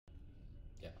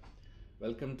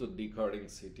Welcome to Decoding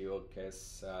CTO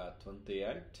Case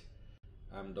 28.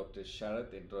 I'm Dr.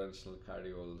 Sharath, Interventional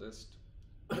Cardiologist,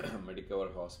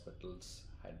 Medicover Hospitals,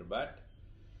 Hyderabad.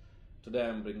 Today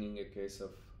I'm bringing a case of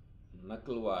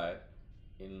knuckle wire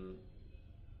in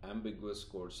ambiguous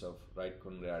course of right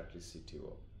coronary artery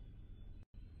CTO.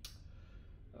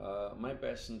 My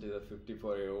patient is a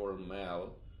 54-year-old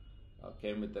male,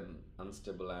 came with an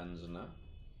unstable angina,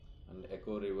 and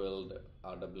echo revealed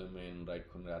RWMA in right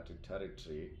coronary artery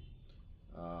territory,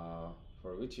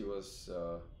 for which he was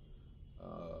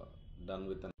done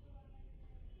with an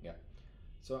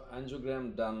So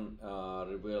angiogram done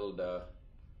revealed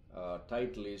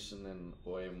tight lesion in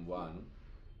OM1,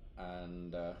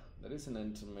 and there is an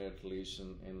intermediate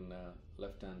lesion in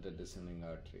left antedescending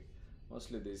artery.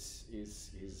 Mostly this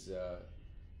is his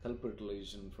culprit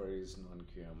lesion for his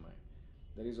non-QMI.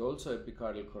 There is also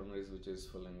epicardial coronaries which is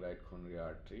filling right coronary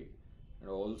artery, and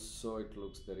also it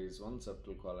looks there is one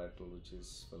septal collateral which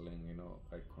is filling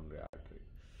right coronary artery.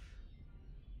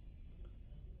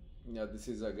 This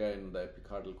is again the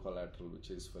epicardial collateral which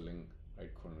is filling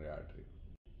right coronary artery.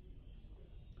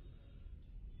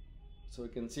 So we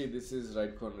can see this is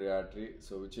right coronary artery,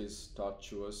 so which is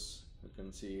tortuous, you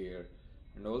can see here,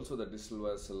 and also the distal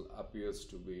vessel appears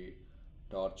to be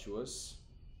tortuous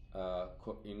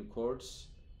in chords,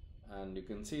 and you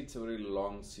can see it's a very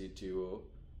long CTO,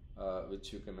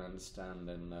 which you can understand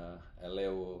in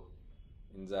LAO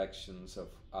injections of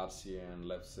RCA and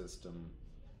left system,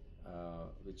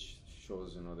 which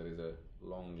shows there is a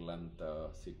long length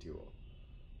CTO.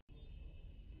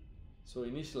 So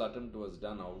initial attempt was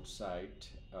done outside,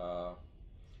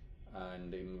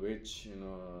 and in which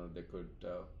they could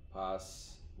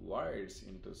pass wires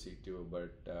into CTO,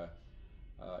 but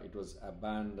it was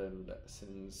abandoned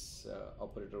since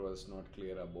operator was not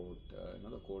clear about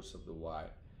the course of the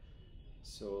wire.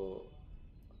 So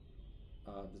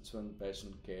that's when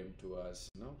patient came to us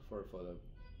for the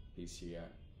PCI.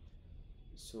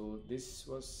 So this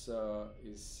was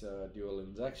his dual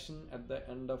injection at the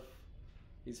end of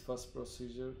his first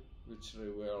procedure, which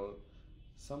revealed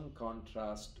some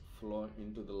contrast flow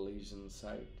into the lesion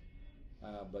site,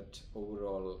 but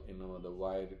overall the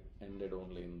wire ended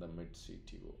only in the mid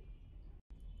CTO.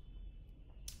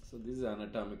 So this is an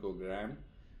anatomicogram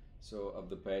of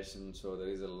the patient. So there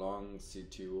is a long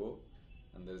CTO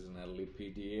and there is an early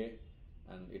PDA,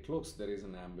 and it looks there is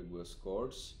an ambiguous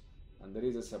course, and there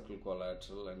is a septal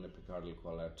collateral and epicardial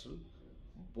collateral.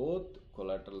 Both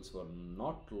collaterals were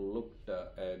not looked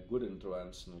a good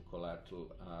interventional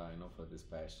collateral for this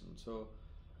patient. So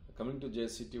coming to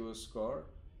JCTO score,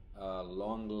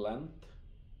 long length,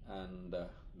 and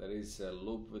there is a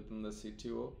loop within the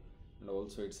CTO, and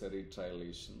also it's a retry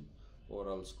lesion.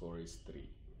 Overall score is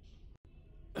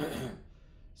 3.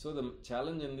 So the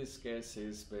challenge in this case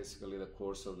is basically the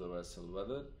course of the vessel,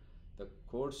 whether the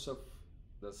course of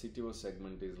the CTO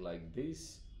segment is like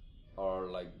this or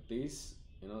like this,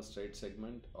 straight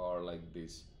segment, or like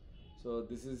this. So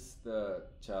this is the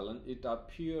challenge. It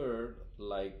appeared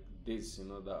like this,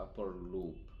 the upper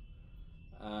loop,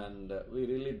 and we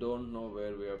really don't know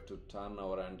where we have to turn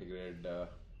our antegrade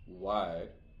wire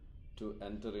to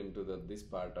enter into this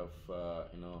part of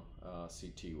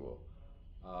CTO.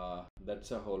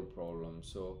 That's a whole problem.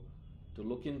 So to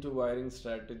look into wiring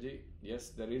strategy, yes,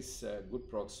 there is a good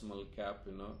proximal cap,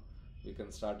 we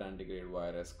can start antegrade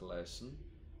wire escalation,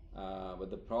 but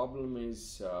the problem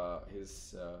is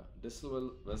his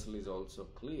distal vessel is also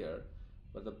clear,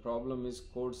 but the problem is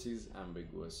course is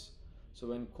ambiguous. So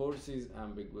when course is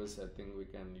ambiguous, I think we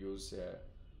can use a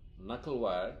knuckle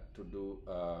wire to do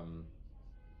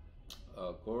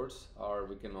course, or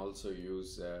we can also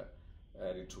use a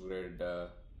retrograde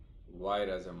wire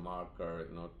as a marker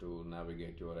to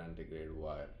navigate your antegrade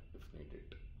wire if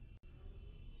needed.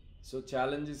 So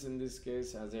challenges in this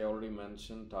case, as I already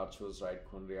mentioned, tortuous right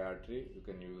coronary artery, you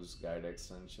can use guide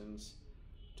extensions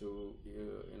to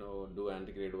do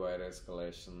antegrade wire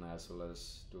escalation, as well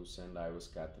as to send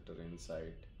IVUS catheter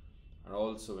inside, and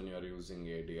also when you are using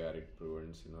ADR, it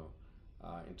prevents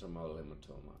intramural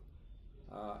hematoma.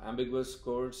 Ambiguous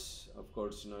course, of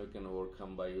course, you can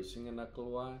overcome by using a knuckle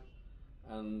wire,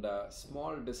 and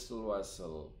small distal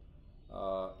vessel,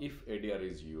 if ADR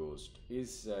is used,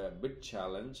 is a big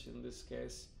challenge in this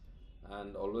case.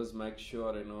 And always make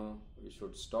sure you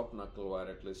should stop knuckle wire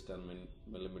at least 10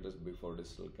 millimeters before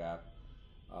distal cap,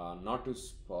 not to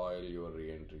spoil your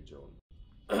re-entry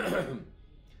zone.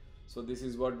 So this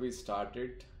is what we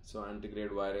started. So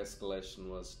antegrade wire escalation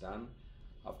was done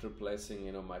after placing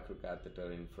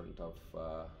microcatheter in front of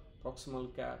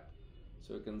proximal cap.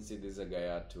 So you can see this is a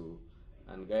Gaia 2,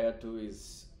 and Gaia 2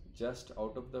 is just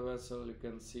out of the vessel, you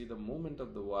can see the movement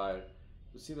of the wire.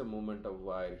 You see the movement of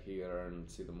wire here and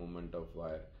see the movement of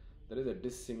wire. There is a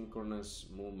dysynchronous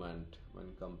movement when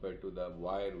compared to the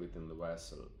wire within the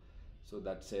vessel. So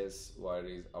that says wire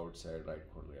is outside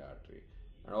right coronary artery.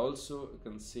 And also you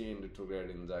can see in retrograde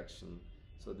injection.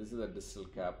 So this is a distal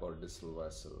cap or distal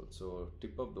vessel. So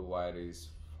tip of the wire is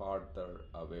farther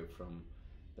away from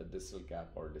the distal cap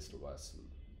or distal vessel.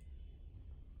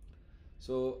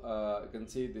 So you can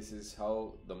see this is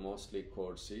how the mostly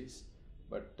course is,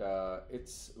 but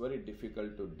it's very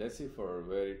difficult to decipher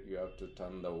where you have to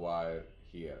turn the wire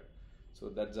here. So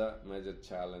that's a major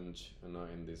challenge,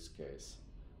 in this case.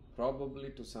 Probably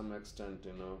to some extent,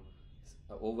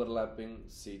 overlapping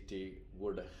CT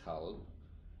would help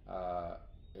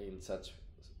in such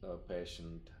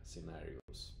patient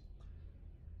scenarios.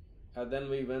 Then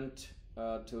we went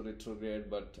to retrograde,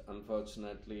 but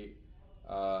unfortunately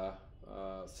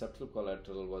septal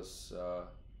collateral was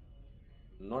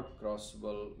not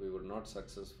crossable. We were not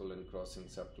successful in crossing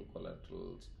septal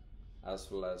collaterals as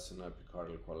well as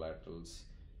epicardial collaterals,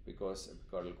 because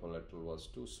epicardial collateral was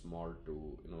too small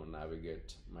to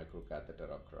navigate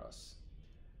microcatheter across.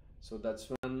 So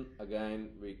that's when again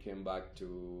we came back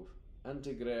to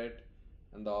antegrade,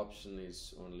 and the option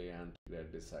is only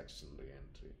antegrade dissection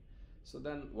reentry. So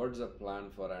then what's the plan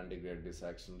for antegrade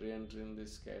dissection reentry in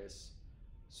this case?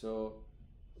 So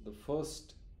the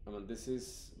first, this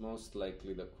is most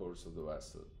likely the course of the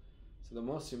vessel. So the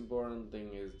most important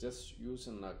thing is just use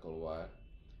a knuckle wire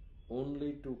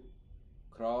only to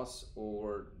cross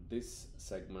over this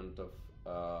segment of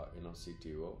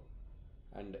CTO,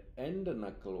 and end a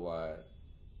knuckle wire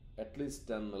at least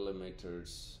 10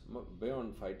 millimeters,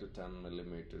 beyond 5 to 10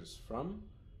 millimeters from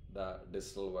the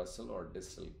distal vessel or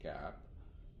distal cap,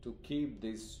 to keep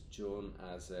this zone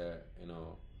as a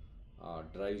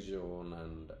dry zone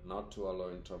and not to allow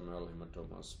intramural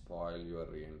hematoma spoil your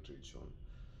reentry zone.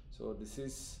 So this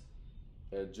is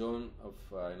a zone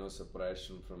of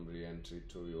separation from reentry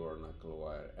to your knuckle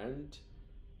wire end,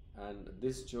 and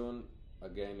this zone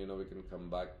again we can come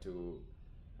back to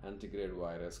antegrade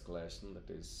wire escalation, that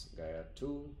is Gaia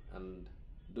 2, and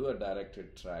do a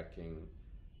directed tracking.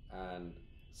 And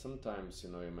sometimes you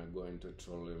may go into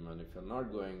true lumen. If you're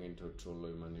not going into true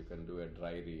lumen, you can do a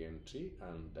dry re-entry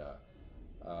and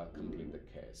complete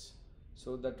the case.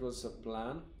 So that was a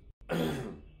plan.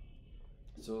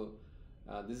 So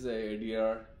this is a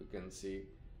ADR. You can see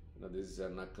this is a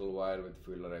knuckle wire with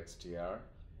Fuller XTR.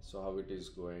 So how it is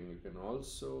going. You can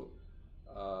also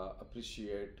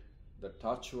appreciate the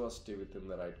tortuosity within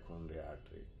the right coronary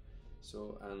artery.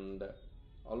 So, and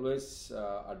always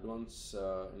advance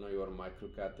your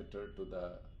microcatheter to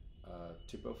the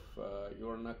tip of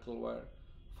your knuckle wire.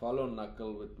 Follow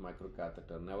knuckle with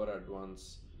microcatheter. Never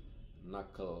advance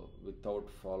knuckle without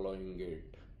following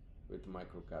it with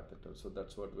microcatheter. So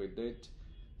that's what we did.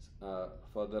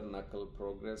 Further knuckle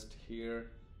progressed here,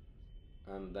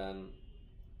 and then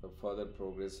the further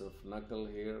progress of knuckle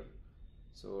here.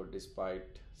 So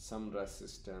despite some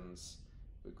resistance,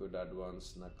 we could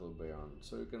advance knuckle beyond.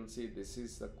 So you can see this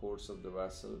is the course of the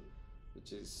vessel,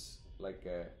 which is like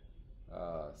a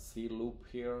C loop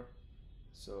here.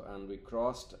 So, and we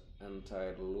crossed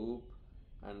entire loop,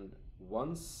 and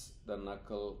once the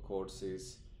knuckle course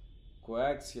is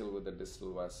coaxial with the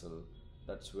distal vessel,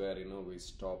 that's where we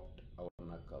stopped our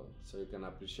knuckle. So you can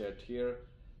appreciate here.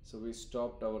 So we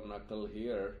stopped our knuckle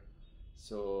here.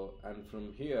 So, and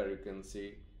from here you can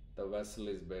see the vessel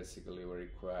is basically very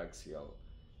coaxial.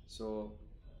 So,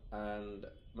 and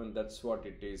that's what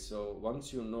it is. So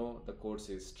once you know the course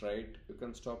is straight, you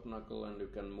can stop knuckle and you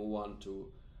can move on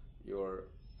to your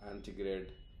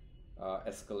antegrade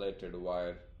escalated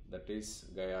wire, that is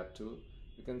Gaia 2.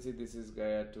 You can see this is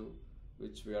Gaia 2,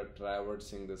 which we are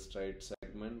traversing the straight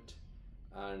segment,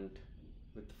 and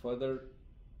with further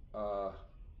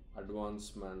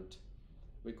advancement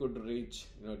we could reach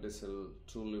distal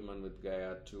true lumen with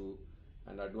Gaia 2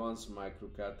 and advanced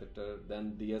microcatheter,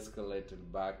 then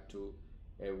de-escalated back to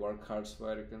a workhorse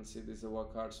wire. You can see this is a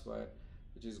workhorse wire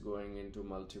which is going into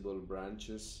multiple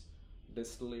branches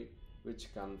distally,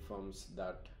 which confirms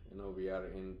that we are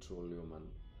in true lumen.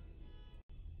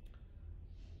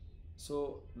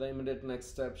 So the immediate next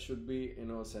step should be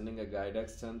sending a guide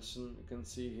extension. You can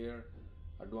see here,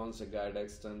 advance a guide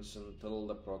extension till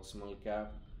the proximal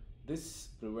cap. This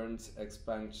prevents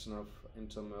expansion of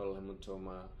intramural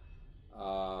hematoma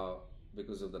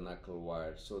because of the knuckle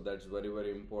wire. So that's very,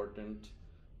 very important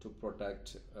to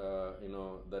protect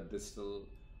the distal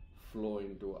flow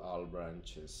into all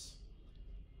branches.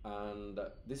 And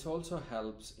this also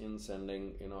helps in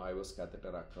sending IVUS catheter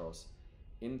across.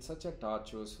 In such a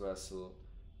tortuous vessel,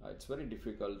 It's very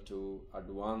difficult to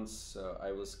advance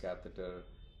IVUS catheter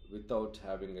without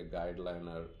having a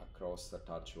guideliner across the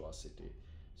tortuosity.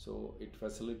 So it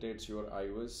facilitates your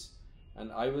IVUS,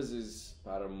 and IVUS is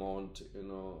paramount,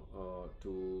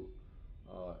 to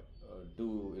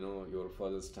do your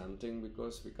further stenting,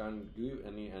 because we can't give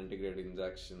any antegrade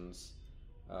injections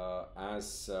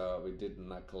as we did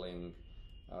knuckling,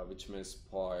 which may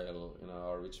spoil,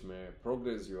 or which may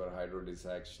progress your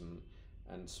hydrodissection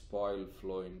and spoil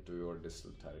flow into your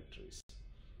distal territories.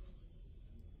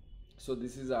 So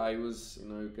this is IVUS,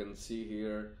 you can see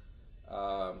here,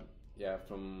 yeah,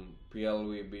 from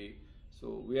PLVB.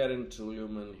 So we are in true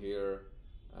lumen here,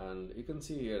 and you can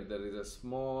see here there is a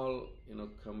small,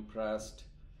 compressed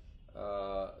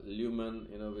lumen,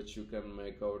 which you can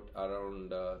make out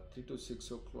around 3 to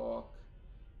 6 o'clock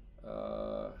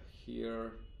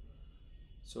here.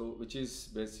 So which is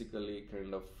basically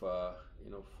kind of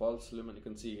false lumen. You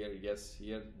can see here, yes,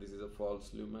 here this is a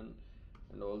false lumen,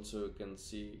 and also you can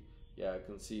see, yeah, you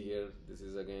can see here this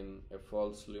is again a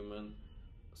false lumen.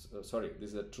 Sorry, this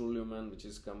is a true lumen which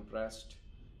is compressed.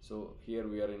 So here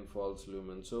we are in false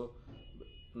lumen. So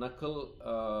knuckle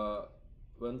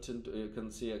went into, you can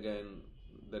see again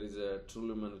there is a true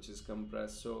lumen which is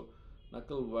compressed. So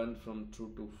knuckle went from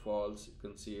true to false. You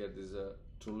can see here this is a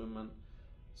true lumen.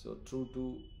 So true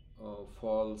to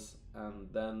false, and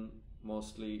then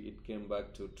mostly it came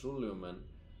back to true lumen,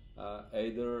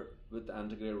 either with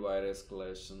antegrade wire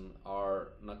escalation,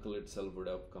 or knuckle itself would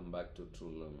have come back to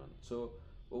true lumen. So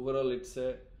overall it's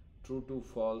a true to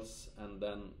false and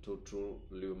then to true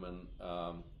lumen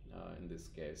in this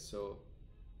case. So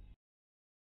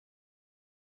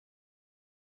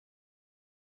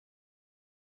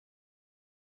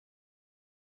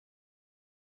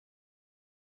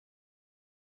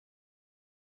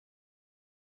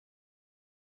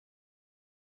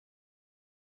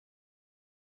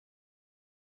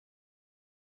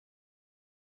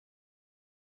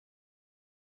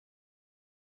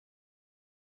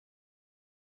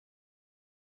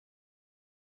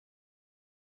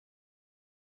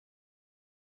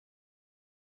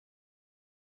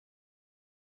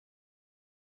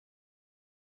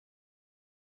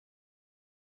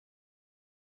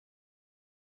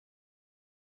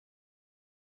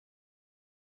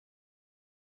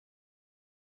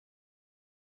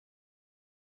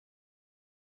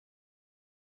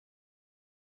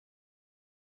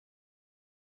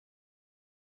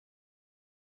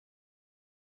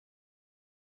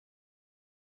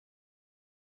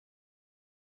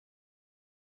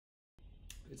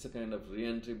it's a kind of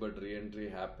re-entry, but re-entry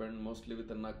happened mostly with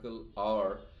the knuckle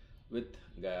or with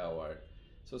Gaia wire.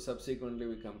 So subsequently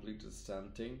we completed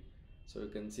stenting. So you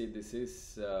can see this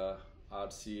is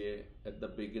RCA at the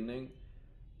beginning,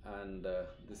 and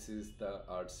this is the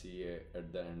RCA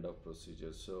at the end of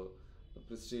procedure. So the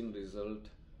pristine result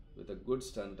with a good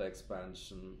stent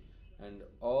expansion, and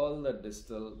all the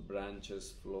distal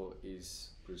branches flow is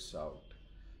preserved.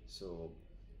 So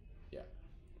yeah,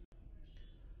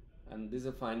 and this is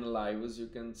a final IVUS. You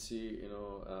can see,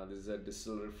 this is a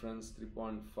distal reference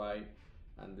 3.5,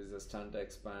 and this is a stent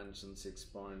expansion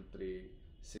 6.3,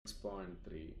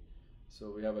 6.3.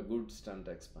 So we have a good stent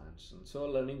expansion. So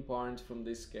learning points from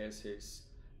this case is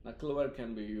knuckle wire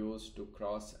can be used to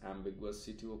cross ambiguous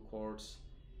CTO cords,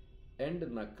 end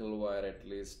knuckle wire at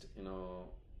least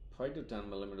 5 to 10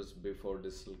 millimeters before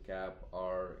distal cap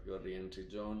or your re-entry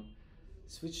zone.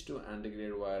 Switch to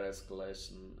antegrade wire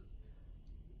escalation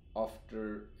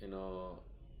after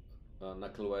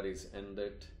knuckle wire is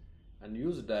ended, and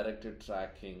use directed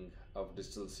tracking of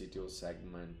distal CTO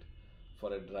segment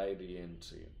for a dry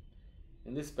re-entry.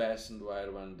 In this patient,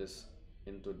 wire went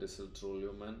into distal true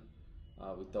lumen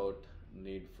without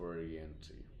need for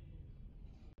re-entry.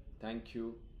 Thank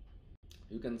you.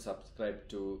 You can subscribe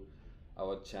to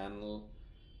our channel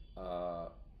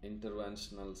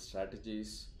Interventional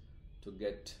Strategies to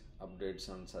get updates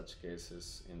on such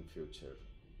cases in future.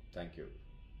 Thank you.